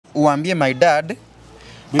uambie my dad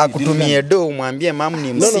akutumie do umwambie mam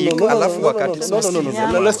ni msik alafu wakati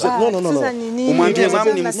umwambie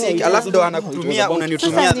mam ni msik alafu do anakutumia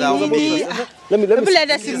unanitumia dhaombi.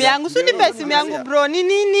 Bila simu yangu sunipe simu yangu bro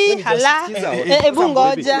nini hala hebu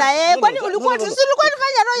ngoja na kwani ulikuwa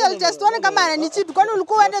unafanya royal test tuone kama ananicheat kwani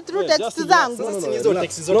ulikuwa uende through text zangu hizo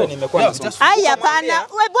text zote nimekuwa nazo. Ai hapana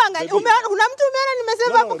wewe bwana una mtu umeona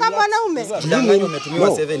nimesema hapo kama wanaume Danganya umetumiwa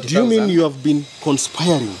 70,000. Do you mean you have been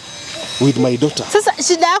conspiring with my daughter? Sasa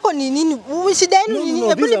shida yako ni nini? Shida yenu ni nini?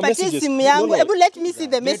 Hebu nipatie simu yangu. Hebu let me see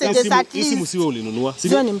the messages at least. Simu sio ulinunua.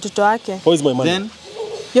 Sio ni mtoto wake. How is my money? Then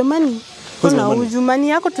your money. Kuna ujumani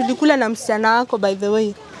yako tulikula na msichana wako by the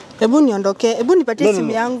way. Hebu niondoke. Hebu nipatie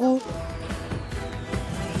simu yangu.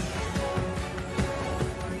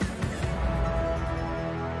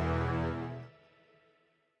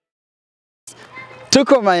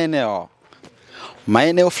 Tuko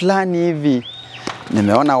maeneo fulani hivi.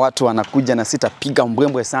 Nimeona watu wanakuja na sitapiga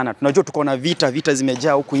mbwembwe sana. Tunajua tuko na vita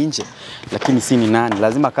zimejaa huku nje. Lakini si ni nani?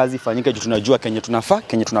 Lazima kazi ifanyike juu tunajua kenye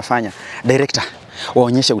tunafanya. Director,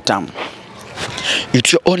 waonyeshe utamu.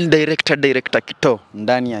 It's your own director Kito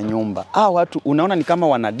ndani ya nyumba. Watu unaona ni kama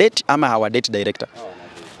wana date ama hawa date director?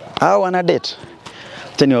 Wana date.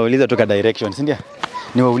 Acha niwaulize toka direction, si ndio?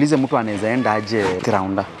 Niwaulize mtu anaweza enda aje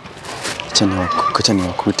grounda. Acha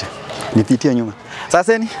niwakute. Nipitie nyuma.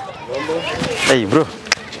 Sasa ni hey bro.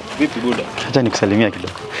 Vipi buda? Acha nikusalimia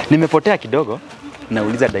kidogo. Nimepotea kidogo.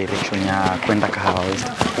 Nauliza direction ya kwenda Kahawa West.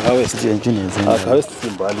 Kahawa West. Kahawa West si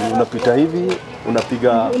mbali. Unapita hivi,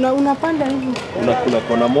 unapiga unapanda hivi. Unakula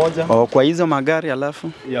kona moja. Kwa hizo magari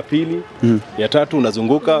alafu ya pili, ya tatu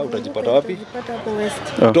unazunguka utajipata wapi? Utajipata hapo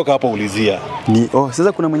West. Kutoka hapo ulizia.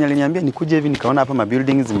 Sasa kuna mwenye aliniambia nikuje hivi nikaona hapa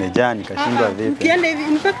mabuildings zimejaa nikashindwa vipi. Ukienda hivi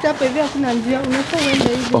in fact hapo hivi hakuna njia unafaa uende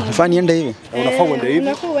hivi. Unafaa niende hivi? Unafaa uende hivi.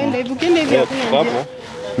 Unafaa uende hivi. Ukienda hivi hakuna njia.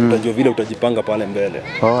 Utajua vile utajipanga pale mbele.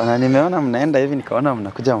 Na nimeona mnaenda hivi nikaona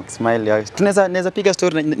mnakuja mkismile. Tunaweza piga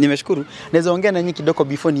story nimeshukuru. Naweza ongea na nyinyi kidogo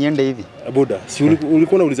before niende hivi. Buda, si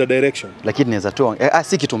ulikuwa unauliza direction. Lakini naweza tu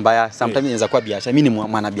si kitu mbaya. Sometimes inaweza kuwa biashara. Mimi ni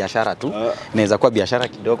mwana biashara tu. Naweza kuwa biashara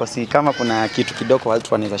kidogo. Si kama kuna kitu kidogo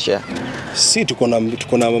watu wanaweza share. Si tuko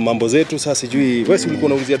na mambo zetu sasa sijui wewe si ulikuwa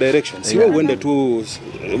unaulizia direction. Si wewe uende tu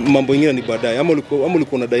mambo mengine ni baadaye. Ama ulikuwa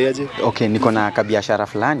unadai aje? Okay, niko na kabiashara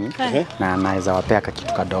fulani na naweza wapea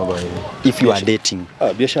kitu kadogo hivi. If you are dating.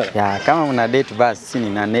 Biashara. Kama una date basi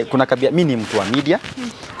kuna mimi ni mtu wa media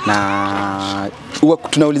na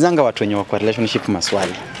tunaulizanga watu wenye wako relationship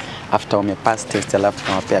maswali. After umepass test alafu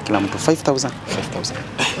tunawapea kila mtu 5,000.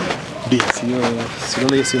 Sio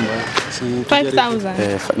hiyo simu.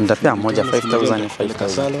 5,000. Nitapea moja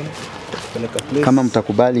 5,000. Kama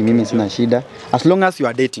mtakubali mimi sina shida. As long as you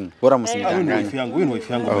are dating. Bora msinidanganye. Huyu ni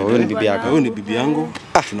wife yangu. Huyu ni bibi yako. Huyu ni bibi yangu.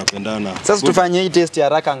 Tunapendana. Sasa tufanye hii test ya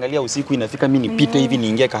haraka, angalia usiku inafika mimi nipite hivi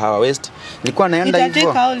niingie Kahawa West. Nilikuwa naenda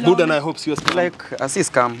hivyo. Buda na I hope sio scam. Like a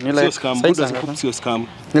scam. Ni like Buda sio scam.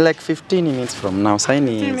 Ni like 15 minutes from now. Sasa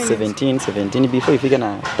ni 17 before ifike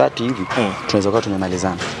na 30 hivi. Tunaweza kuwa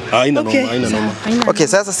tumemalizana. Haina noma. Okay,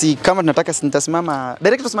 sasa si kama tunataka nitasimama.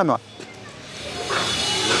 Direct tusimame wapi?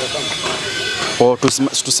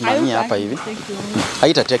 Tusimamia hapa hivi.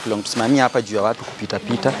 Haita take long, tusimamia hapa juu ya watu kupita.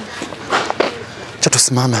 Acha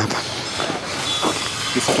tusimame hapa.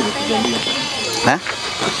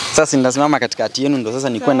 Sasa ninasimama katikati yenu ndo sasa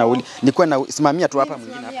nikuwe na simamia tu hapa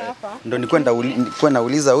mwingine hapa. Ndo nikuwe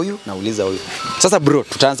nauliza huyu. Sasa bro,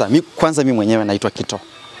 tutaanza. Kwanza mimi mwenyewe naitwa Kito.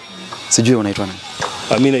 Sijui unaitwa nani?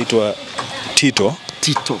 Mimi naitwa Tito.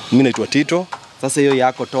 Mimi naitwa Tito. Sasa hiyo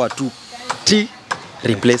yako toa tu T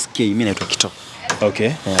replace K. Mimi naitwa Kito.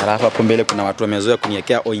 Okay. Alafu hapo mbele kuna watu wamezoea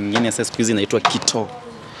kuniwekea o nyingine, sasa siku hizi naitwa Kito.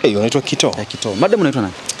 Unaitwa Kito? Kito. Madam unaitwa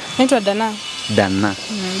nani? Naitwa Dana.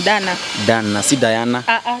 Dana, si Diana.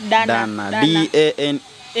 Dana.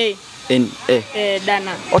 D-A-N-A.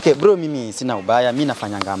 Dana. Okay bro, mimi sina ubaya. Mimi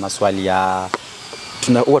nafanyanga maswali ya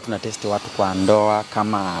huwa tunatest watu kwa ndoa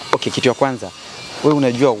kama kitu ya kwanza. Wewe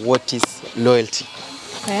unajua what is loyalty?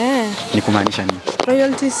 Ni kumaanisha nini?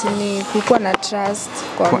 Loyalty ni kuwa na trust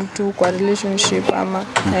kwa mtu, kwa relationship ama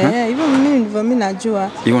hivyo mimi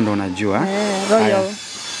najua. Hivyo ndo unajua? Royal.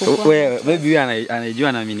 Wewe maybe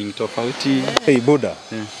anajua na meaning tofauti. Buda.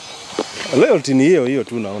 Loyalty ni hiyo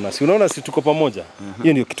tu naona. Si unaona si tuko pamoja?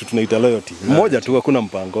 Hiyo ndio kitu tunaita loyalty. Mmoja tu hakuna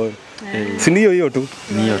mpango. Si hiyo tu.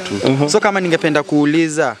 Ni hiyo tu. So kama ningependa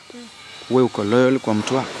kuuliza wewe uko loyal kwa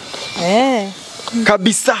mtu wako?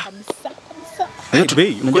 Kabisa.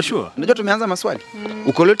 Unajua tumeanza maswali.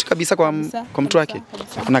 Uko loyal kabisa kwa mtu wake?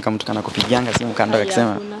 Hakuna kama mtu kana kupigianga simu kando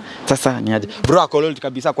akisema sasa ni aje. Bro uko loyal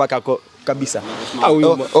kabisa kwake kabisa.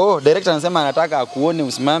 Director anasema anataka akuone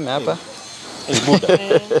usimame hapa. Buda.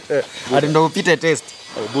 Ati ndo upite test.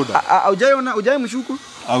 Buda. Ujai mshuku?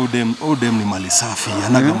 Au dem ni mali safi,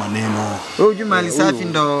 anaga maneno. Wewe ujui mali safi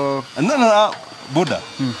ndo. No, Buda.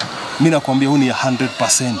 Mimi nakwambia huyu ni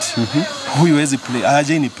 100%. Huyu hawezi play,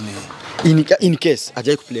 hajai ni play. In case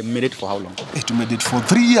ajai ku play married for how long? To made it for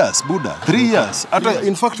 3 years, Buda. 3 years. Hata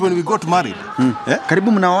in fact when we got married.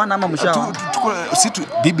 Karibu mnaoana ama mshaoana? Situ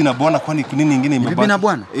bibi na bwana, kwani nini nyingine imebaki? Bibi na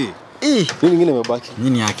bwana? Nini nyingine imebaki?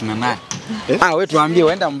 Nini akina nani? Wewe tuambie,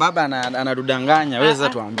 wenda mbaba anadudanganya. Wewe sasa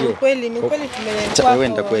tuambie. Ni kweli tumekuwa. Wewe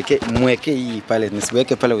ndio mweke hii pale,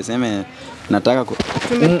 nisiweke pale useme nataka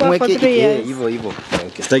tumekuwa 3 years. Hivyo.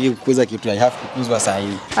 Sitaki kukuza kitu, I have kukuzwa saa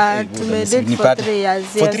hii. Tumedate for 3 years.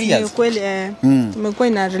 For 3 years? Ni kweli tumekuwa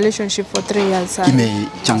in a relationship for 3 years sasa.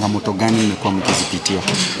 Changamoto gani mmekuwa mkizipitia?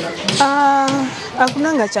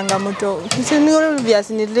 Hakunanga changamoto. Ni obvious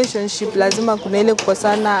ni relationship, lazima kuna ile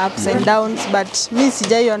kukosana, ups and downs, but mimi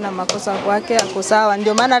sijaiona makosa kwake, ako sawa.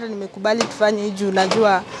 Ndio maana hata nimekubali tufanye hivi,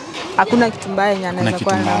 unajua hakuna kitu mbaya yenye anaweza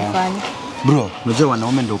kuwa anafanya. Bro, unajua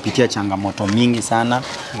wanaume ndio upitia changamoto mingi sana.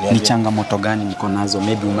 Ni changamoto gani mko nazo?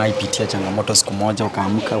 Maybe umaipitia changamoto siku moja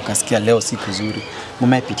ukaamka ukasikia leo siku nzuri.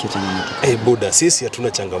 Umaipitia changamoto? Buda, sisi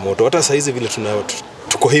hatuna changamoto. Hata saa hizi vile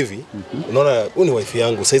tuko hivi, unaona huyu ni wife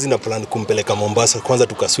yangu. Saa hizi na plan kumpeleka Mombasa kwanza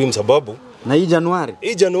tukaswim sababu na hii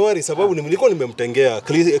Januari sababu nilikuwa nimemtengea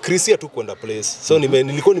Chrisia tu kwenda place. So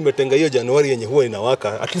nilikuwa nimetenga hiyo Januari yenye huwa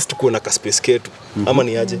inawaka, at least tukuwe na ka space ketu. Ama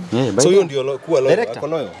ni aje? So hiyo ndio kuwa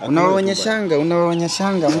loyo.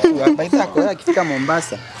 Unaonyeshanga mtu baidha kwa akifika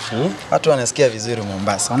Mombasa. Watu wanasikia vizuri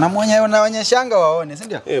Mombasa. Unaonyeshanga waone, si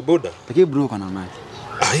ndio? Buda. Lakini bro kana mali.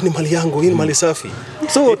 Hii ni mali yangu, hii ni mali safi.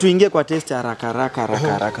 So tuingie kwa test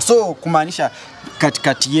haraka. So kumaanisha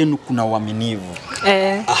katikati yenu kuna uaminifu.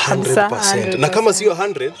 100%. Na kama sio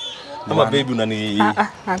 100 ama baby unani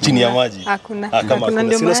chini ya maji. Hakuna. Kama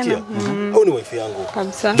ndio unasikia? Au ni wife yangu.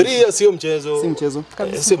 Kabisa. 3 years sio mchezo. Si mchezo.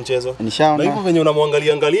 Sio mchezo. Nishaona. Na hivyo venye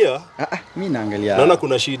unamwangalia. Mimi naangalia. Naona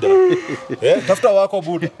kuna shida. Tafuta wako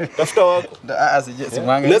Buda. Tafuta wako.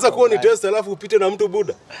 Simwangalia. Inaweza kuwa ni test alafu upite na mtu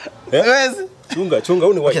Buda. Wezi. Chunga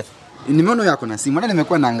au ni wife. Nimeona yako na simu. Hata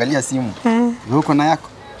nimekuwa naangalia simu. Wewe uko na yako?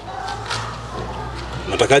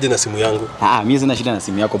 Natakaje na simu yangu? Mimi sina shida na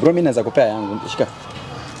simu yako. Bro, mimi naweza kupea yangu. Shika.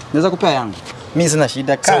 Naweza kupea yangu. Mimi sina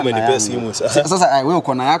shida kama. Sasa umenipea simu sasa. Sasa wewe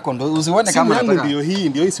uko na yako ndo usione kama nataka. Ndio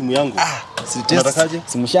hii simu yangu. Natakaje?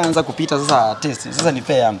 Simshaanza kupita sasa test. Sasa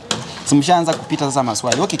nipe yangu. Simshaanza kupita sasa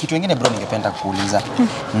maswali. Okay, kitu kingine bro ningependa kuuliza.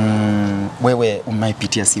 Wewe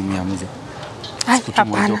umaipitia simu ya mzee?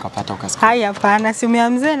 Hapana, simu ya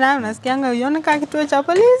mzee na unasikianga uione kama kituo cha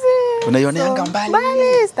polisi. Unaioneanga mbali?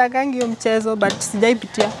 Sitakangi hiyo mchezo, but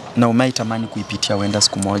sijaipitia. Na umaitamani kuipitia uenda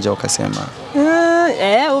siku moja ukasema?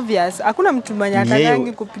 Obvious. Hakuna mtu mwenye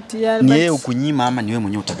atakangi kupitia. Ni yeye ukunyima ama ni wewe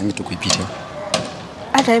mwenyewe utakangi tu kuipitia?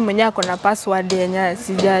 Hata yeye mwenyewe ako na password yenye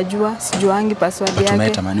sijuangi password yake.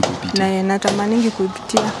 Tunatamani kuipitia. Na natamaningi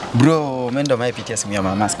kuipitia. Bro, mimi ndo maipitia simu ya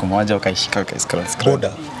mama siku moja ukaishika ukascroll.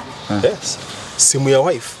 Buda. Yes. Simu ya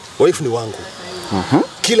wife ni wangu.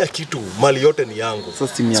 Kila kitu, mali yote ni yangu.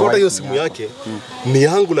 So hata hiyo simu yake ni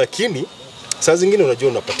yangu, lakini saa zingine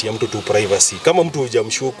unajua unapatia mtu tu privacy. Kama mtu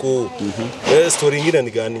hujamshuku, story nyingine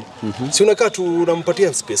ni gani? Si unakaa tu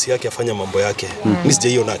unampatia space yake afanya mambo yake. Mimi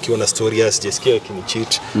sijaiona akiwa na story yake, sijasikia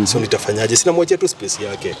akinicheat. So nitafanyaje? Sina mwachia tu space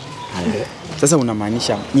yake. Sasa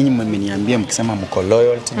unamaanisha nyinyi mmeniambia mkisema mko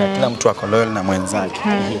loyalty na kila mtu ako loyal na mwenzake.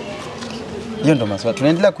 Hiyo ndo maswali.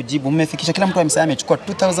 Tunaendelea kujibu. Mmefikisha kila mtu amesema amechukua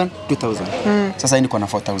 2000. Sasa hii niko na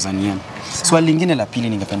 4000 yen. Swali lingine la pili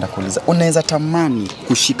ningependa kuuliza. Unaweza tamani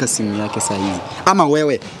kushika simu yake saa hizi? Ama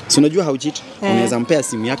wewe, si unajua haucheat, unaweza mpea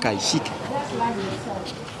simu yake aishike?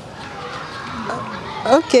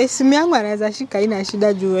 Okay, simu yangu anaweza shika, ina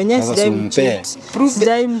shida juu wenyewe sijaimcheat.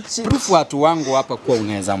 Proof watu wangu hapa kwa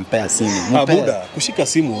unaweza mpea simu. Buda, kushika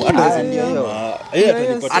simu hata wewe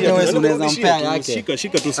atanipatia. Hata wewe unaweza mpea yake.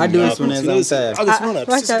 Shika tu simu. Hadi wewe unaweza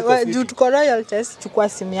mpea. Juu tuko royal test, chukua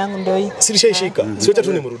simu yangu ndio hii. Silishaishika. Siacha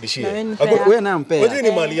tu nimrudishie. Wewe na mpea. Wewe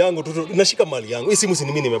ni mali yangu tu, nashika mali yangu. Hii simu si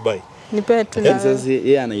mimi nimebai. Nipe tu na. Sasa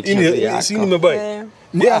yeye anaitia. Si nimebai.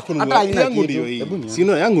 Hata yangu ndio hii.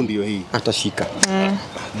 Sina yangu ndio hii. Atashika.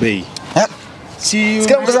 Bei.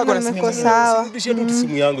 Sikia mtu zako na simu. Sawa. Rudishia tu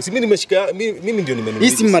simu yangu. Si mimi nimeshika, mimi ndio nimenunua.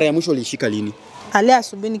 Hii simu mara ya mwisho ulishika lini? Ale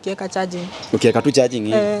asubuhi nikiweka charging. Ukiweka tu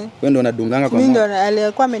charging wewe ndio unadunganga kwa mimi ndio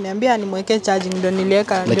alikuwa ameniambia nimweke charging ndio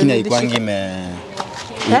niliweka. Lakini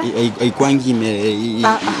haikwangi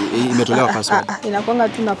imetolewa password. Inakuanga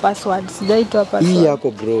tu na password. Sijaitoa password. Hii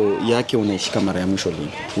yako bro, yake unaishika mara ya mwisho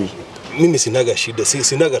lini? Mimi sinaga shida,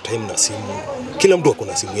 sinaga time na simu. Kila mtu ako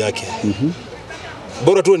na simu yake.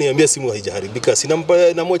 Bora tu niambia simu haijaharibika.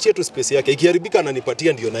 Namwachia tu space yake. Ikiharibika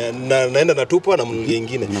ananipatia ndio naenda natupa na mnunulie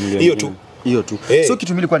nyingine. Hiyo tu. Hiyo tu. So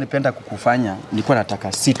kitu mimi nilikuwa nipenda kukufanya, nilikuwa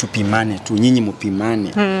nataka si tupimane tu, nyinyi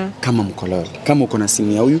mpimane kama mkoloni. Kama uko na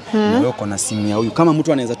simu ya huyu na wewe uko na simu ya huyu. Kama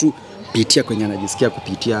mtu anaweza tu pitia kwenye anajisikia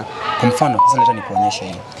kupitia. Kwa mfano, sasa leta nikuonyeshe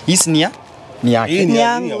hii. Hii si ni yake. Hii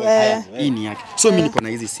ni yake. So mimi niko na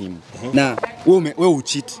hizi simu. Na wewe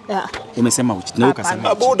ucheat. Umesema ucheat. Na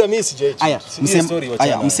ukasema Buda mimi sijacheat.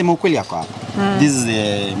 Aya, msema ukweli yako hapa. This is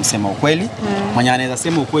msema ukweli. Mwenye anaweza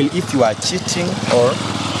sema ukweli if you are cheating or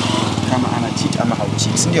kama ana cheat ama hau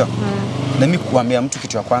cheat, ndio? Na mimi kuambia mtu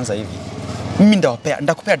kitu ya kwanza hivi. Mimi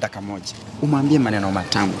ndakupea dakika moja. Umwambie maneno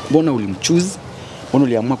matamu. Mbona ulimchoose? Mbona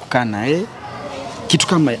uliamua kukaa na yeye? Kitu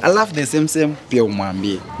kama I love the same pia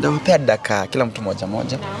umwambie. Ndawapea dakika kila mtu moja.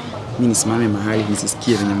 Mimi nisimame mahali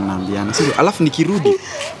nisisikie venye mnaambiana. Sio? Alafu nikirudi.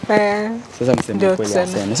 Sasa mseme kweli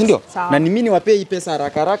aseme. Si ndio? Na ni mimi niwapee hii pesa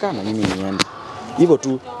haraka na mimi niende. Hivyo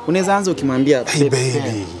tu. Unaweza anza ukimwambia hey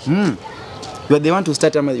baby. You are the one to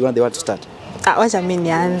start ama you are the one to start? Wacha mimi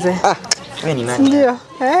nianze. Wewe ni nani? Ndio.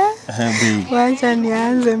 Wacha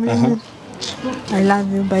nianze mimi. I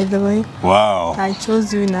love you, by the way. Wow. I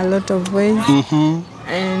chose you in a lot of ways.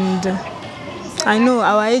 And I know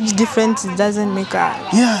our age difference doesn't make a...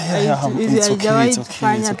 It's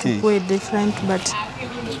okay. Different, but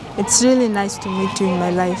it's really nice to meet you in my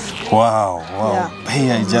life. Wow. Yeah.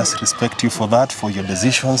 Hey, I just respect you for that, for your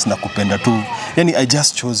decisions. Nakupenda tu. Yani, I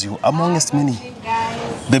just chose you amongst many.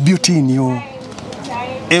 The beauty in you,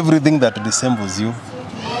 everything that resembles you.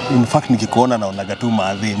 In fact, nikikuona naonaga tu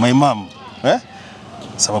maadhi. My mom,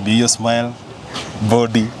 sababu your smile,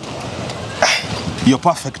 body, you're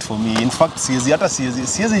perfect for me. In fact,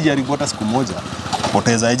 siwezi jaribu hata siku moja. But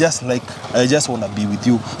as I just want to be with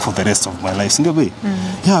you for the rest of my life. Sindio be?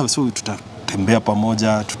 Yeah, so tutatembea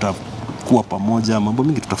pamoja, tutakuwa pamoja, mambo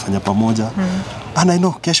mingi tutafanya pamoja. And I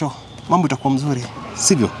know kesho mambo itakuwa mzuri.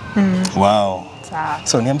 Sivyo? Wow.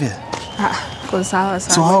 So niambie. Sawa.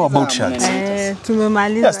 So how about shots?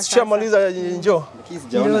 Tumemaliza. Yes, tushamaliza njoo.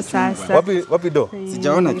 Ndio sasa. Wapi do?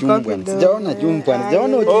 Sijaona jumbo.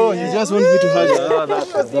 Oh, you just want me to hug her.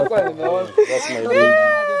 That's my baby.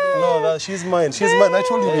 No, she's mine. I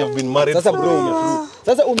told you we have been married. Sasa bro,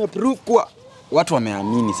 sasa umeprove kuwa watu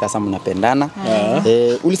wameamini sasa mnapendana.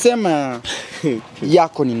 Ulisema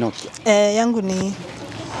yako ni Nokia. Yangu ni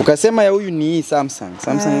ukasema ya huyu ni Samsung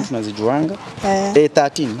tunazijuanga.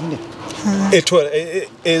 13 ndio.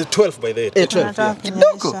 12 by the way. 12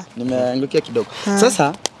 kidogo. Nimeangukia kidogo.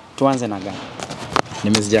 Sasa tuanze na gani?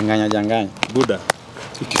 Nimezijanganya. Buda.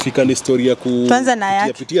 Ikifika ni story ya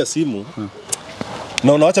kupitia simu.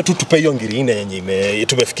 Na unaacha tu tupe hiyo ngirine yenye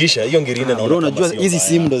tumefikisha hiyo ngirine na unajua hizi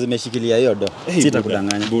simu ndo zimeshikilia hiyo do.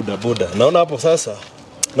 Sitakudanganya. Buda. Naona hapo sasa.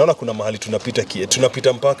 Naona kuna mahali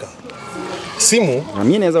tunapita mpaka. Simu,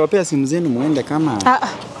 mimi naweza wapea simu zenu muende kama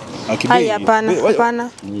hapana.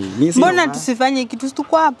 Mbona tusifanye kitu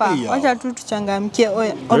tuko hapa? Wacha tu tuchangamkie.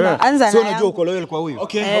 Anza na. Sio unajua uko loyal kwa huyu.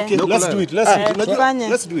 Okay. Let's do it.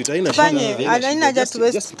 Let's do it. Haina haja to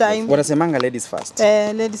waste time. Wanasemanga ladies first.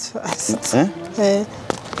 Ladies first.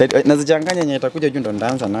 Nazichanganya yenye itakuja juu ndo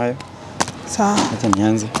ndaanza nayo. Sawa. Acha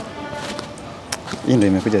nianze. Hii ndio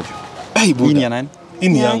imekuja juu. Hii ni ya nani? Hii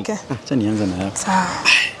ni yangu. Acha nianze na yako. Sawa.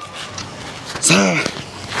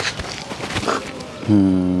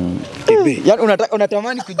 Yaani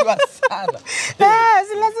unatamani kujua sana.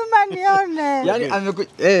 Si lazima nione. Yaani unatamani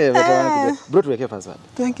kujua. Bro, tuweke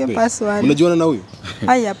password. Unajuana na huyu?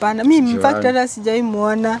 Hapana. Mimi in fact hata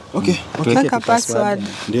sijaimuona. Okay. Tuweke password.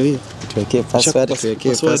 Ndio hiyo. Tuweke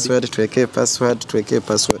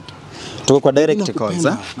password. Tuko kwa direct calls.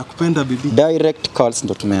 Nakupenda bibi. Direct calls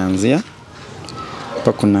ndo tumeanzia.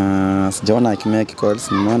 Hapa kuna sijaona akimake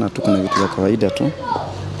calls, nimeona tu kuna vitu vya kawaida tu.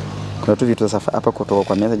 Kuna tu vitu hapa kutoka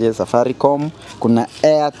kwa messages Safaricom, kuna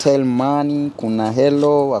Airtel Money, kuna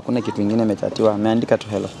Hello, hakuna kitu kingine imechatiwa, ameandika tu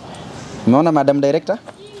Hello. Umeona Madam Director?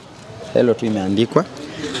 Hello tu imeandikwa.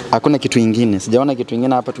 Hakuna kitu kingine. Sijaona kitu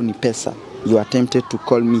kingine hapa tu ni pesa. You are tempted to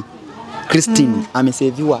call me. Christine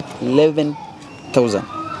amesaviwa 11,000.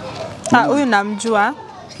 Huyu namjua.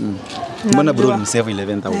 Mbona bro msave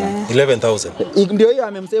 11,000? 11,000. Ndio hiyo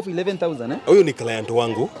amemsave 11,000 Huyu ni client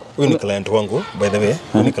wangu. By the way.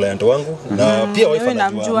 Huyu ni client wangu. Na pia wife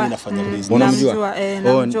anajua mimi nafanya business. Unamjua?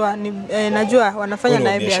 Namjua. Najua wanafanya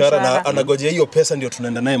naye biashara. Na anagojea hiyo pesa ndio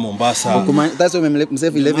tunaenda naye Mombasa. That's why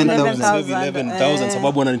umemsave 11,000. 11,000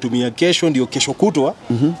 sababu ananitumia kesho ndio kesho kutwa.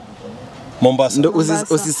 Mombasa. Ndio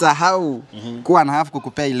usisahau kuwa na half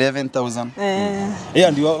kukupea 11,000.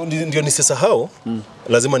 Yeah, ndio nisisahau.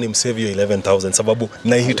 Lazima nimsave hiyo 11,000 sababu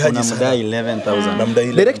naihitaji sana. Unamdai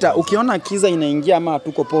 11,000. Director, ukiona kiza inaingia ama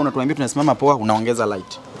tuko poa unatuambia tunasimama poa unaongeza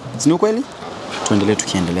light. Si ni kweli? Tuendelee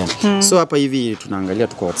tukiendelea. So hapa hivi tunaangalia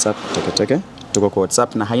tuko WhatsApp teke. Tuko kwa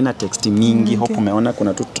WhatsApp na haina text mingi. Hope umeona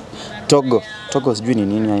kuna tu Togo. Togo sijui ni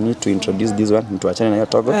nini. I need to introduce this one. Mtu achane na hiyo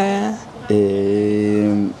Togo.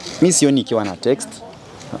 Mimi sioni ikiwa na text.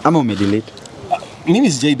 Ama umedelete?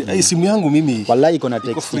 Mimi sijaidi. Simu yangu mimi wallahi iko na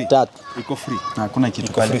text 3. Iko free. Hakuna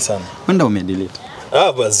kitu free sana. Wenda umedelete.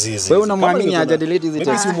 Bazizi. Wewe unamwamini haja delete hizi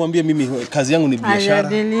text? Mimi simwambie mimi kazi yangu ni biashara. Haja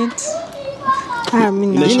delete.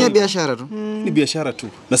 Mimi ni biashara tu. Ni biashara tu.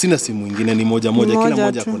 Na sina simu nyingine ni moja kila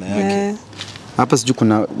moja kuna yake. Hapa siju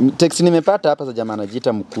kuna text nimepata hapa za jamaa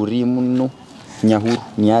anajiita Mkurimu Nyahuru.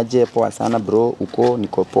 Niaje poa sana bro, uko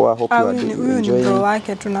niko poa, hope you are enjoying. Huyu ni bro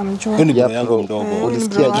wake tunamjua. Huyu ni bro yangu mdogo.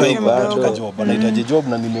 Ulisikia job, anahitaji job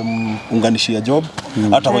na nimemunganishia job.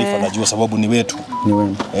 Hata wife anajua sababu ni wetu. Ni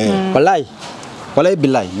wewe. Wallahi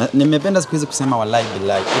billahi. Nimependa siku hizi kusema wallahi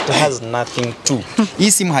billahi. It has nothing to.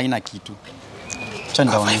 Hii simu haina kitu.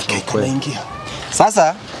 Chanda wanaingia.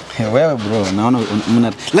 Sasa wewe bro,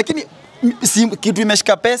 naona lakini simu kitu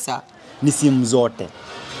imeshika pesa ni simu zote.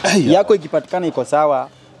 Yako ikipatikana iko sawa.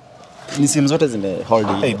 Ni simu zote zime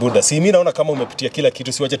hold. Buda, si mimi naona kama umepitia kila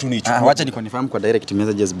kitu, si wacha tu niichukue. Wacha nikonfirm kwa direct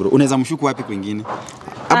messages bro. Unaweza mshuku wapi kwingine?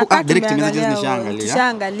 Hapo direct messages nishaangalia.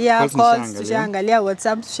 Tushaangalia calls, tushaangalia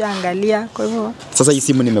WhatsApp, tushaangalia. Kwa hivyo sasa hii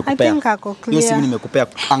simu nimekupea. Hiyo simu nimekupea.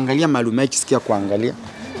 Angalia malume ikisikia kuangalia.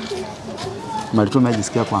 Malitume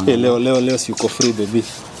ajisikia kuangalia. Leo si uko free baby.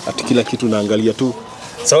 Ati kila kitu naangalia tu.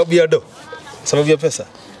 Sababu ya sababu ya pesa.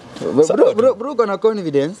 Bro kuna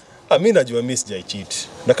confidence. Mimi najua mimi sijai cheat.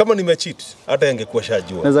 Na kama nimecheat hata yangekuwa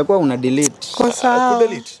shajua. Naweza kuwa una delete.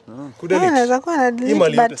 Kudelete. Naweza kuwa na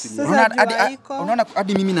delete but unaona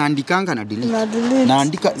hadi mimi naandikanga na delete.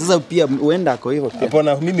 Naandika sasa pia uenda kwa hivyo pia.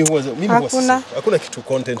 Hapana mimi huwa hakuna kitu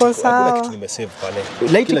content, hakuna kitu nimesave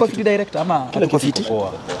pale. Light iko free direct ama iko fit?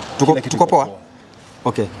 Tuko poa.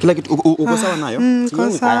 Okay, kila kitu uko sawa nayo?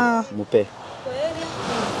 Uko sawa. Mupe.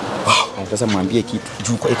 Sasa mwambie kitu.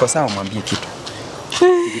 Juu iko sawa mwambie kitu.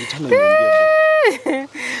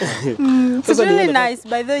 It's really nice,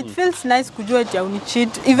 by the way, it feels nice kujua ati unicheat.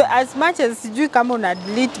 Even as much as sijui kama una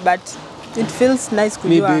delete, but it feels nice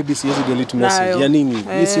kujua. Mimi baby siwezi delete message. Ya nini?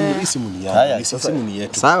 Hii simu ni yangu. Hii simu ni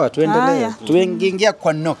yetu. Sawa, tuendelee. Tuingia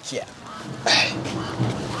kwa Nokia.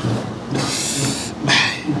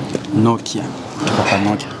 Nokia. Tuko kwa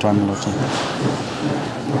Nokia, Nokia.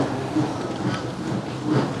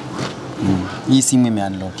 Hii simu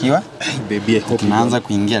imeunlockiwa. Baby, I hope tunaanza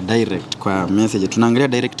kuingia direct kwa message. Tunaangalia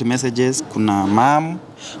direct messages. Kuna mom.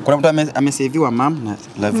 Kuna mtu amesaviwa mom na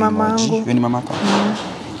love emoji. Hiyo ni mamako.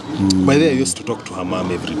 By the way, I used to talk to her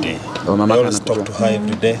mom every day. Mama I used to talk to her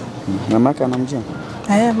every day. Mamaka anamjua?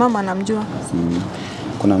 Mama anamjua.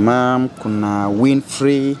 Kuna mom, kuna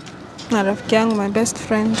Winfrey. Na rafiki yangu, my best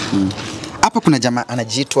friend. Hapa kuna jamaa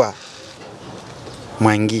anajiitwa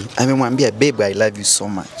Mwangi. Amemwambia babe I love you so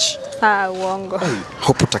much. Uongo.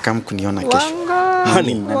 Hope utakam kuniona kesho.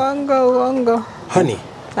 Uongo. Honey.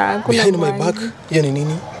 Behind my back. Hiyo ni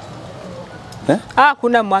nini?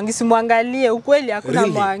 Kuna Mwangi, simwangalie ukweli hakuna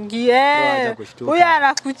Mwangi. Huyu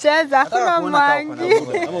anakucheza, hakuna Mwangi.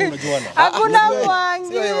 Hakuna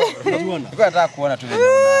Mwangi. Nilikuwa nataka kuona tu.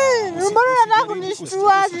 Mbona unataka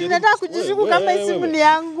kunishtua? Nataka kujishuku kama hii simu ni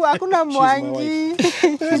yangu. Hakuna Mwangi.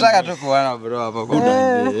 Nataka tu kuona bro hapa kwa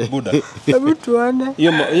Buda. Hebu tuone.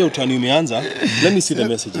 Hiyo utani umeanza. Let me see the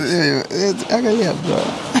messages. Angalia bro.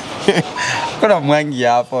 Kuna Mwangi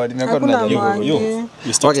hapo, nimekuwa tunajua.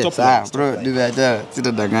 Stop. Bro, nimeacha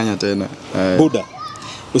sitadanganya tena. Buda.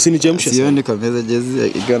 Usinichemshe. Sioni kwa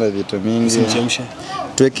messages ikiwa na vitu mingi. Usinichemshe.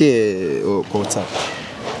 Tuweke kwa WhatsApp.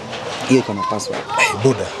 Hiyo iko na password.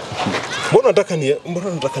 Buda. Mbona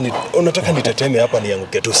unataka niteteme hapa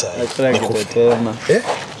nianguke tu saa. Nikutetema.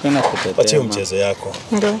 Kuna kutetema. Acha mchezo yako.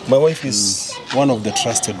 My wife is one of the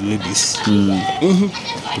trusted ladies.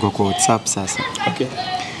 Tuko kwa WhatsApp sasa. Okay.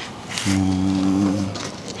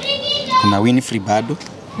 Kuna Winfrey bado.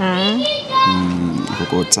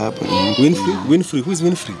 Kwa WhatsApp. Winfrey, who is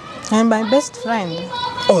Winfrey? I'm my best friend.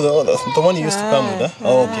 The one you used to come with,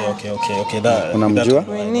 huh? Okay. That. Unamjua?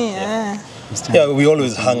 Yeah, we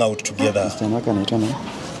always hang out together. Msichana wake anaitwa nani?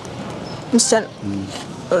 Msichana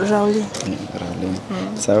Rauli.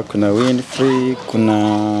 Sawa, kuna Winfrey,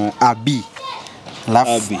 kuna Abi.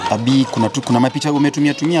 Abi kuna mapicha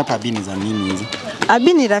umetumia hapa. Abi ni za nini hizi?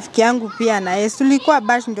 Abi ni rafiki yangu pia na yeye. Tulikuwa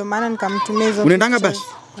bash ndio maana nikamtumia hizo. Unaendanga bash?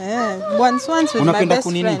 Once with my best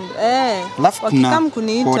friend. Alafu kuna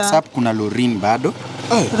WhatsApp kuna Lorin bado.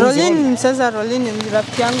 Rolin ni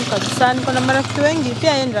rafiki yangu kabisa. Niko na marafiki wengi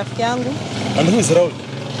pia yeye ni rafiki yangu. And who is Raul?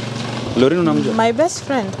 Lorin unamjua? My best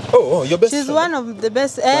friend. Oh, your best She's friend. one of the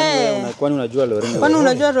best. Kwani unajua Lorin? Kwani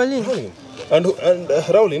unajua Rolin? And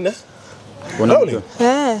Raulin? Raulin?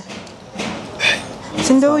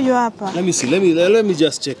 Si ndio huyo hapa. Let me see. Let me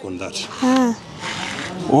just check on that.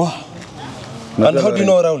 Wow. And how do you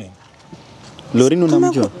know Raulin? Lorin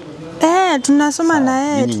unamjua? Tunasoma na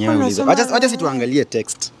yeye. Acha si tuangalie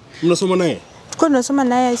text. Mnasoma naye? Tunasoma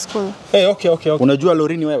naye high school. Okay. Unajua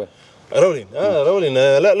Lorin wewe? Raulin,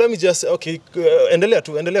 let me just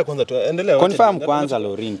endelea kwanza tu. Confirm kwanza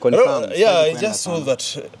Lorin, confirm. Yeah, I just saw that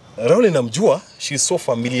Raulin namjua, she's so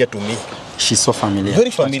familiar to me. She's so familiar.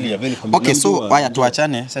 Very familiar. Okay, so haya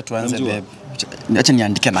tuachane, sasa tuanze babe. Acha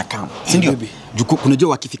niandike na kam. Si ndio? Unajua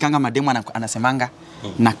wakifikanga mademo anasemanga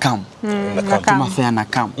na kam. Kama fair na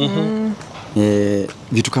kam.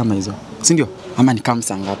 Vitu kama hizo. Si ndio? Ama ni kam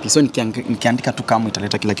saa ngapi? So nikiandika tu kam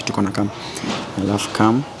italeta kila kitu kwa na kam. Alafu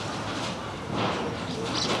kam.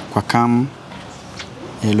 Kwa kam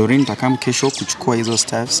Lorin takam kesho kuchukua hizo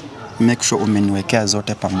staffs. Make sure umeniwekea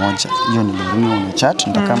zote pamoja. Hiyo ni Lorin una chat,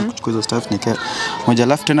 nitakam kuchukua hizo staffs niwekea moja.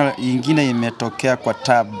 Alafu tena nyingine imetokea kwa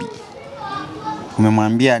Tabi.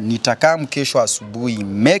 Umemwambia nitakam kesho asubuhi.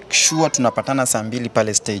 Make sure tunapatana saa 2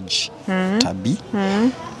 pale stage. Tabi.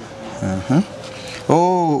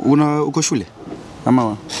 Uko shule?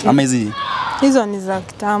 Ama hizo ni za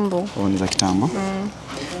kitambo. Ni za kitambo.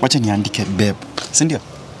 Wacha niandike babe. Si ndio?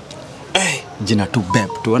 Jina tu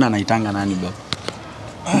babe. Tuona anaitanga nani babe?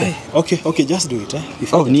 Okay, just do it.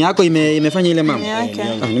 Ni yako imefanya ile mama.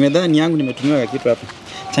 Nimedhani yangu nimetumiwa kitu hapa.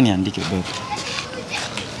 Acha niandike babe.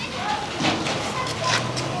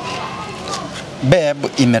 Babe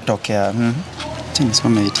imetokea. Acha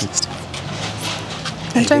nisome hii text.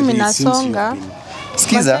 Time inasonga.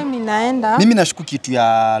 Sikiza. Inaenda. Mimi nashuku kitu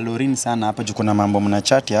ya Lorin sana hapa juu kuna mambo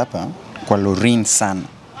mnachati hapa kwa Lorin sana.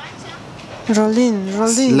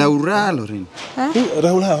 Rolin. Laura Lorin.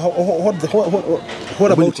 Raul,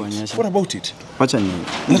 what about it? Wacha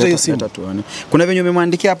leta tuone. Kuna venye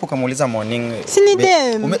umemwandikia hapo kamuuliza morning. Si ni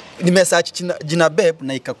dem. Nimesearch jina babe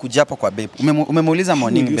na ikakuja hapo kwa babe. Umemuuliza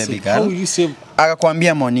morning baby girl.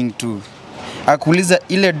 Akakwambia morning tu. Akuuliza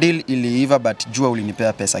ile deal iliiva but jua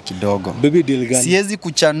ulinipea pesa kidogo. Baby deal gani? Siwezi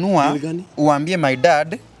kuchanua uambie my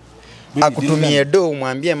dad akutumie do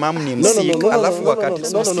umwambie mam ni msiki alafu wakati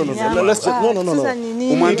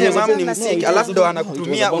umwambie mam ni msiki alafu do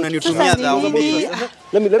anakutumia unanitumia dhao mbili.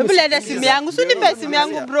 Leta simu yangu, si nipe simu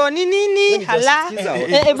yangu bro. Nini? Hala.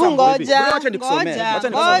 Hebu ngoja.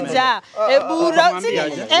 Hebu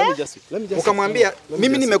ukamwambia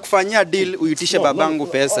mimi nimekufanyia deal uitishe babangu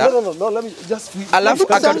pesa. Let me just alafu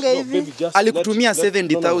alikutumia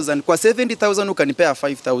 70,000 kwa 70,000 ukanipea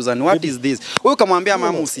 5,000. What is this? Wewe ukamwambia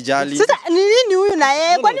mama usijali. Sasa ni nini huyu na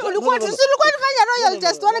yeye? Kwani ulikuwa unafanya royal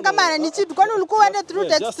test tuone kama ananicheat? Kwani ulikuwa uende through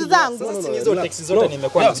text zangu? Hizo text zote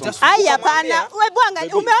nimekuwa nasoma. Hapana. Wewe bwana,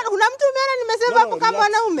 una mtu umeona nimesema hapo kama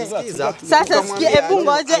mwanaume. Sasa sikia, hebu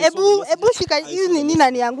ngoje, hebu shika hizi nini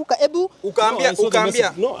na nianguka. Hebu ukaambia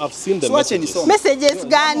no, I've seen them. Messages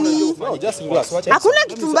gani? No, just relax. Hakuna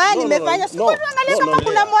kitu mbaya nimefanya. Sikuwa tuangalie kama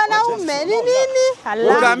kuna mwanaume. Ni nini?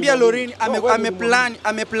 Ukaambia Lorin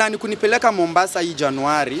ameplan kunipeleka Mombasa hii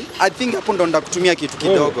Januari. I think hapo ndo ndakutumia kitu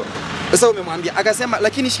kidogo. Sasa umemwambia akasema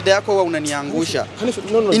lakini shida yako wewe unaniangusha.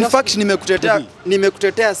 In fact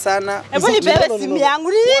nimekutetea sana. Hebu nipewe simu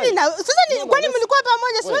yangu. Nini na sasa kwani mlikuwa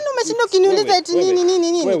pamoja? Siwani umeshinda ukiniuliza eti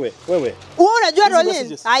nini? Wewe. Wewe unajua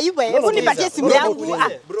Rolin? Aiwe, hebu nipatie simu yangu.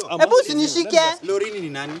 Hebu usinishike. Lorin ni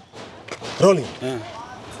nani? Rolin.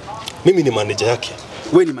 Mimi ni manager yake.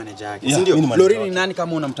 Wewe ni manager yake. Si ndio? Lorin ni nani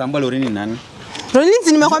kama unamtambua Lorin ni nani? Rolin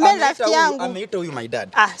nimekwambia rafiki yangu. Ameita huyu my dad.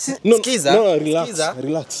 Sikiza. No,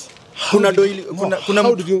 relax. Kuna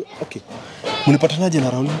how did you mlipatanaje na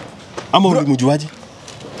Raul? Ama ulimjuaje?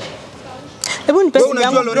 Hebu nipe simu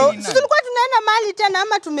yangu bro. Sisi tulikuwa tunaenda mahali tena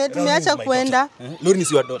ama tumeacha kuenda. Lorin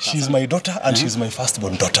is your daughter. She's my daughter and she's my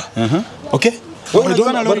firstborn daughter. Okay? Now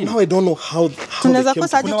I don't know how tunaweza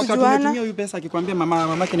kosa aje kujuana. Unatumia huyu pesa akikwambia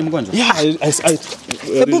mamake ni mgonjwa? Yeah,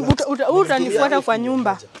 hebu utanifuata kwa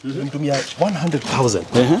nyumba. Nilimtumia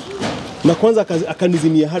 100,000. Na kwanza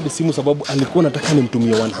akanizimia hadi simu sababu alikuwa anataka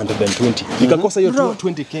nimtumie 120. Nikakosa hiyo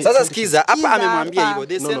 20k. Sasa sikiza, hapa amemwambia hivyo,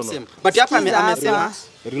 the same. But hapa amesema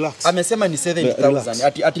relax. Amesema ni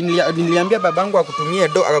 70,000. Ati niliambia babangu akutumie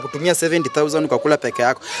do akakutumia 70,000 ukakula peke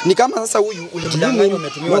yako. Ni kama sasa huyu ulimdanganya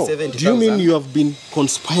umetumiwa 70,000. Do you mean you have been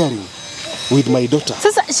conspiring with my daughter.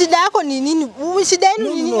 Sasa shida yako ni nini? Shida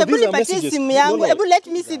yenu ni nini? Hebu nipatie simu yangu. Hebu let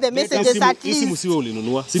me see the messages at least. Simu sio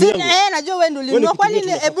ulinunua. Simu yangu. Najua wewe ndio ulinunua. Kwani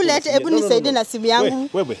hebu nisaidie na simu yangu.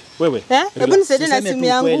 Wewe. Hebu nisaidie na simu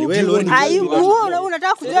yangu. Wewe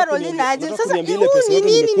unataka kujua Rolina aje? Sasa ni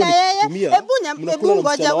nini na yeye? Hebu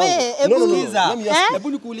ngoja wewe. Hebu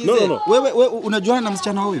nikuulize. Wewe unajuana na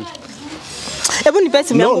msichana huyu? Hebu nipe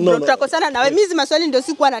simu yangu bro, tutakosana na wewe. Mimi maswali ndio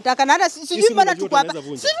sikuwa nataka. Na hata sijui mbona tuko hapa.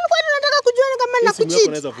 Sijui kwa tunataka kujua kama na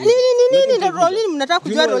kucheat. Nini ndio Rolin mnataka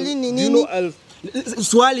kujua Rolin ni nini?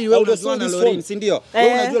 Swali wewe unajua na Lorin, si ndio?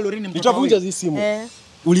 Wewe unajua Lorin ni mtoto wake. Nitavunja hii simu.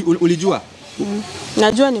 Ulijua?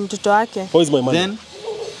 Najua ni mtoto wake. How is my money? Then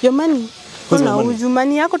your money. Kuna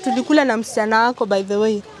ujumani yako tulikula na msichana wako by the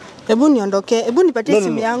way. Hebu niondoke. Hebu nipatie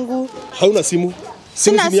simu yangu. Hauna simu?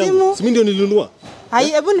 Sina simu. Simu ndio nilinunua.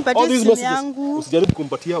 Hebu nipatie simu yangu. Usijaribu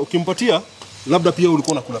kumpatia. Ukimpatia labda pia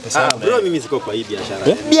ulikuwa unakula pesa yangu. Bro, mimi siko kwa hii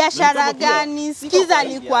biashara. Biashara gani? Sikiza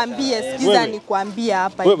nikwambie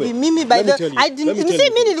hapa hivi. Mimi by the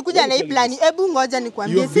mimi nilikuja na hii plani. Hebu ngoja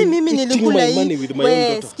nikwambie. Si mimi nilikula hii.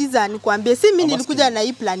 Wewe sikiza nikwambie. Si mimi nilikuja na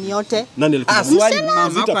hii plani yote. Nani alikuja? Swali,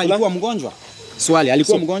 mama yako alikuwa mgonjwa. Swali,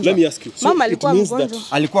 alikuwa mgonjwa. Let me ask you. Mama alikuwa mgonjwa.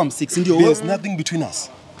 Alikuwa msick, ndio. There's nothing between us.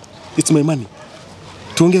 It's my money.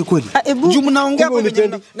 Tuongee kweli. Juu mnaongea kwa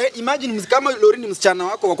vijana. Na imagine kama Lorin ni msichana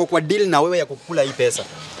wako kwa deal na wewe ya kukula hii pesa.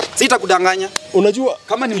 Sitakudanganya. Unajua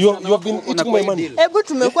kama ni you have been eating my money. Hebu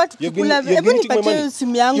tumekuwa tukikula. Hebu nipatie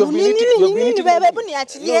simu yangu. Nini wewe? Hebu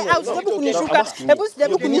niachilie au usijaribu kunishuka. Hebu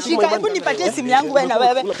usijaribu kunishika. Hebu nipatie simu yangu wewe na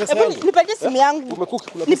wewe. Hebu nipatie simu yangu.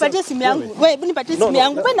 Nipatie simu yangu. Wewe hebu nipatie simu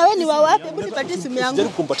yangu. Wewe na wewe ni wa wapi? Hebu nipatie simu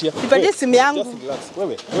yangu. Nipatie simu yangu.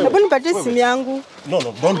 Hebu nipatie simu yangu. No,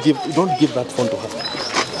 don't give that phone to her.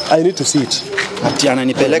 I need to see it. Ati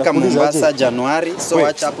ananipeleka Mombasa Januari, so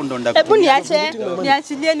acha hapo ndo ndakuja. Hebu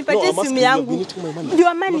niachilie nipatie simu yangu.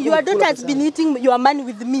 Your money, your daughter has been eating your money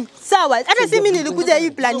with me. Sawa, hata si mimi nilikuja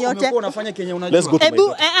hii plan yote. Unafanya Kenya unajua.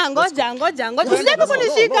 Hebu ngoja. Usijaribu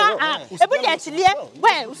kunishika. Hebu niachilie.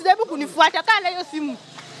 Wewe usijaribu kunifuata kana hiyo simu.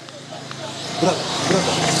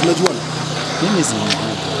 Unajuana? Mimi si.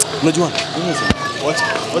 Unajuana?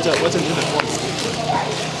 Wacha niende kwa.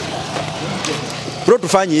 Bro,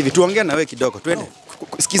 tufanye hivi, tuongee na wewe kidogo, twende.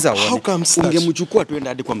 Sikiza wewe. Ungemchukua twende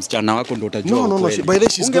hadi kwa msichana wako ndo utajua. No, by the way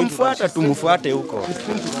she's going to ungemfuata tu, mfuate huko.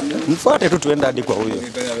 Mfuate tu twende hadi kwa huyo.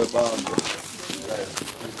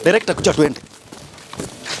 Director, kuja twende.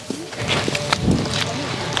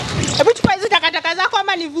 Hebu chukua hizo takataka zako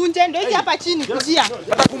ama nivunje, ndio hizi hapa chini kujia.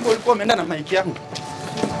 Hata kumbe ulikuwa umeenda na mic yangu.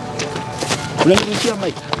 Unanirushia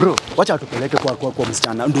mic. Bro, wacha tupeleke kwa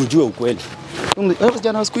msichana ndio ujue ukweli.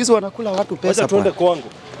 Vijana siku hizi wanakula watu pesa. Wacha tuende kwangu.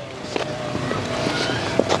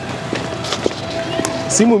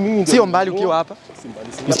 Simu mimi ndio. Sio mbali ukiwa hapa.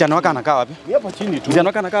 Msichana wako anakaa wapi? Ni hapa chini tu. Msichana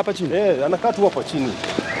wako anakaa hapa chini? Anakaa tu hapa chini.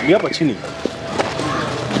 Ni hapa chini.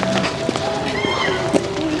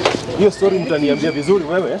 Hiyo story mtaniambia vizuri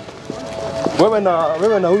wewe.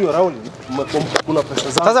 Wewe na huyo Raul kuna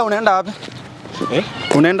pesa zako. Sasa unaenda wapi?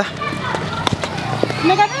 Unaenda?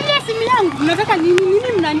 Nimekatia simu yangu. Mnataka nini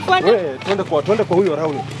mnanifuata? Wewe twende kwa huyo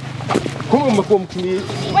Raul. Kumbe umekuwa mkini.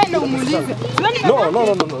 Wewe ndio muulize. No.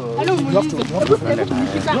 You have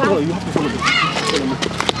to follow me.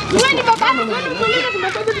 Wewe ni baba yangu, wewe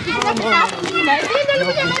tumetoka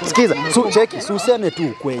Sikiza, cheki, useme tu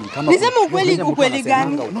ukweli. Kama niseme ukweli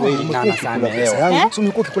gani? Ukweli na nasamehewa.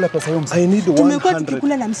 Umekuwa ukikula pesa hiyo I need 100. Tumekuwa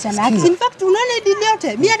tukikula na msichana. In fact unaona deal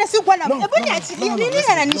yote. Mimi hata sikuwa na. Hebu niachilie. Nini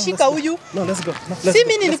ananishika huyu? No, let's go. Si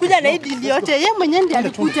mimi nilikuja na hii deal yote. Yeye mwenyewe ndiye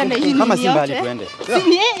alikuja na hii nini yote. Kama si mbali tuende.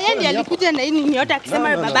 Yeye ndiye alikuja na hii nini yote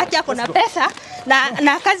akisema babake ako na pesa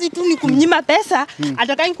na kazi tu ni kumnyima pesa.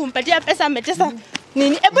 Atakai kumpatia pesa ametesa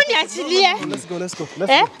nini? Hebu niachilie. Let's go.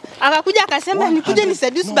 Akakuja akasema nikuje ni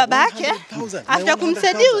Sédûce baba yake. After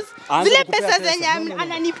kumseduce zile pesa zenye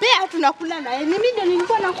ananipea tunakula na yeye. Mimi ndio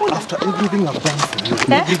nilikuwa nakula. After everything I've done for you.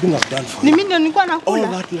 Everything I've done for you. Mimi ndio nilikuwa nakula.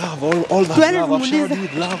 All that love, all that love. I've showed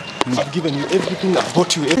you love. I've given you everything. I've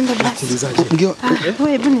bought you everything.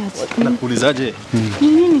 Wewe hebu niachilie. Nakuulizaje?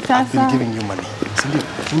 Nini sasa? I've been giving you money. Sindio?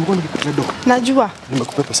 Nimekuwa nikikupa dogo. Najua.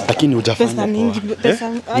 Nimekupa pesa. Lakini hujafanya. Pesa mingi,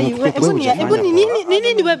 pesa. Hebu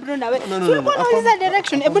nini wewe bro na wewe? Ulikuwa unauliza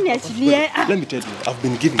direction. Hebu niachilie. Let me tell you, I've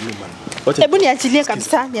been giving you money. Hebu niachilie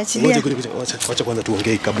kabisa, niachilie. Wacha kwanza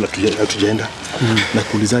tuongee kabla tujaenda.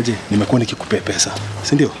 Nakuulizaje? Nimekuwa nikikupea pesa.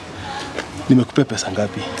 Si ndio? Nimekupea pesa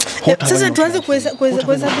ngapi? Sasa tuanze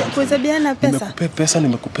kuhesabiana pesa.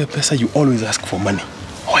 Nimekupea pesa, you always ask for money.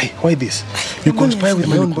 Why this? You conspire with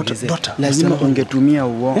my own daughter. Lazima ungetumia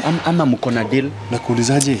uongo ama mko na deal.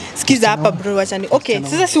 Nakuulizaje? Sikiza hapa bro, acha ni. Okay,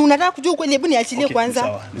 sasa si unataka kujua kweli, hebu niachilie kwanza.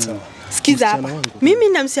 Sawa. Sikiza hapa. Mimi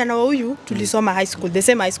na msichana wa huyu tulisoma high school, the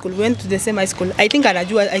same high school, went to the same high school. I think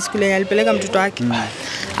anajua high school yenye alipeleka mtoto wake.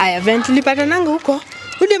 Aya, event tulipatananga huko.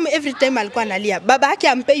 Ule every time alikuwa analia. Baba yake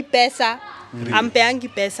ampei pesa, ampeangi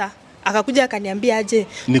pesa. Akakuja akaniambia aje.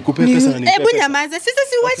 Nikupe pesa na nipe. Hebu nyamaza. Sasa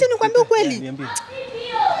si uache nikwambie ukweli.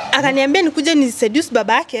 Akaniambia nikuje ni Sédûce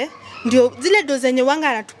baba yake. Ndio zile doza zenye wanga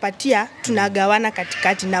anatupatia tunagawana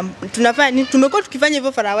katikati na tunafanya nini? Tumekuwa tukifanya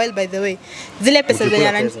hivyo for a while by the way. Zile pesa zenye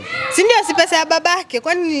anani. Si ndio si pesa ya babake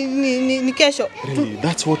kwani ni kesho. Really?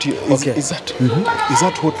 That's what you is that? Is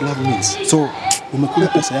that what love means? So umekula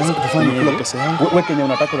pesa yangu tufanye kula pesa yangu. Wewe kenye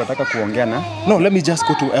unataka kuongea na? No, let me just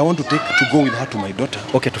I want to go with her to my daughter.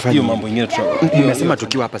 Okay, tufanye. Hiyo mambo nyingine Nimesema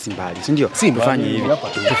tukiwa hapa si mbali, si ndio? Tufanye hivi.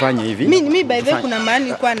 Tufanye hivi. Mimi by the way kuna mahali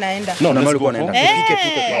nilikuwa naenda. No, mahali ulikuwa unaenda. Tufike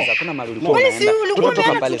tuko kwanza. Kuna mahali ulikuwa unaenda.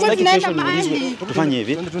 Tutoka pale. Sitaki kesho niulizwe. Tufanye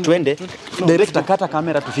hivi. Twende. Director kata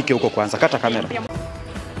kamera tufike huko kwanza. Kata kamera.